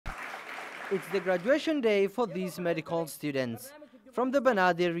It's the graduation day for these medical students from the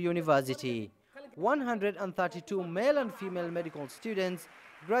Benadir University. 132 male and female medical students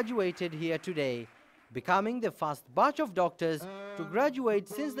graduated here today, becoming the first batch of doctors to graduate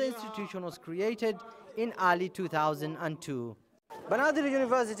since the institution was created in early 2002. Benadir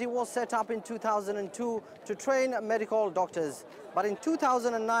University was set up in 2002 to train medical doctors. But in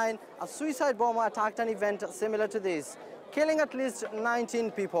 2009, a suicide bomber attacked an event similar to this, killing at least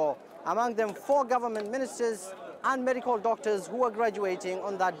 19 people, among them 4 government ministers and medical doctors who were graduating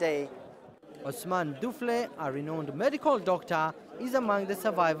on that day. Osman Dufle, a renowned medical doctor, is among the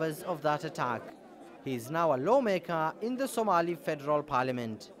survivors of that attack. He is now a lawmaker in the Somali Federal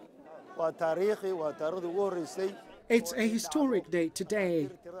Parliament. It's a historic day today.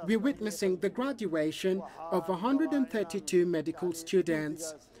 We're witnessing the graduation of 132 medical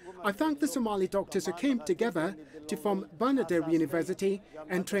students. I thank the Somali doctors who came together to form Benadir University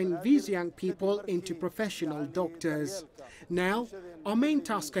and train these young people into professional doctors. Now, our main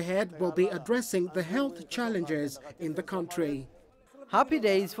task ahead will be addressing the health challenges in the country. Happy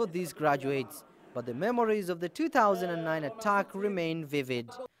days for these graduates, but the memories of the 2009 attack remain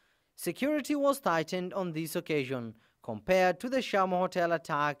vivid. Security was tightened on this occasion compared to the Sham Hotel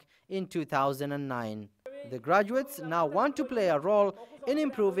attack in 2009. The graduates now want to play a role in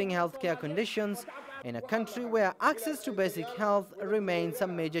improving healthcare conditions in a country where access to basic health remains a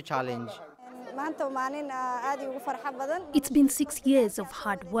major challenge. It's been 6 years of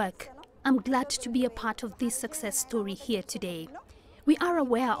hard work. I'm glad to be a part of this success story here today. We are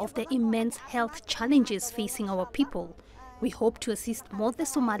aware of the immense health challenges facing our people. We hope to assist more the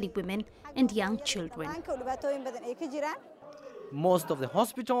Somali women and young children. Most of the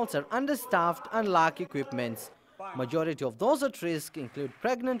hospitals are understaffed and lack equipment. Majority of those at risk include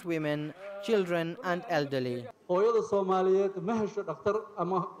pregnant women, children and elderly.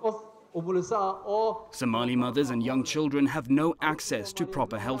 Somali mothers and young children have no access to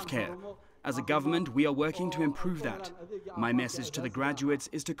proper health care. As a government, we are working to improve that. My message to the graduates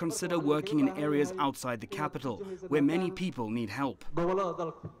is to consider working in areas outside the capital, where many people need help.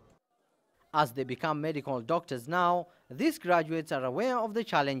 As they become medical doctors now, these graduates are aware of the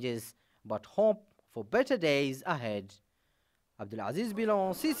challenges, but hope for better days ahead. Abdulaziz,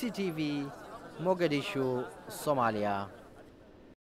 Billow, CCTV, Mogadishu, Somalia.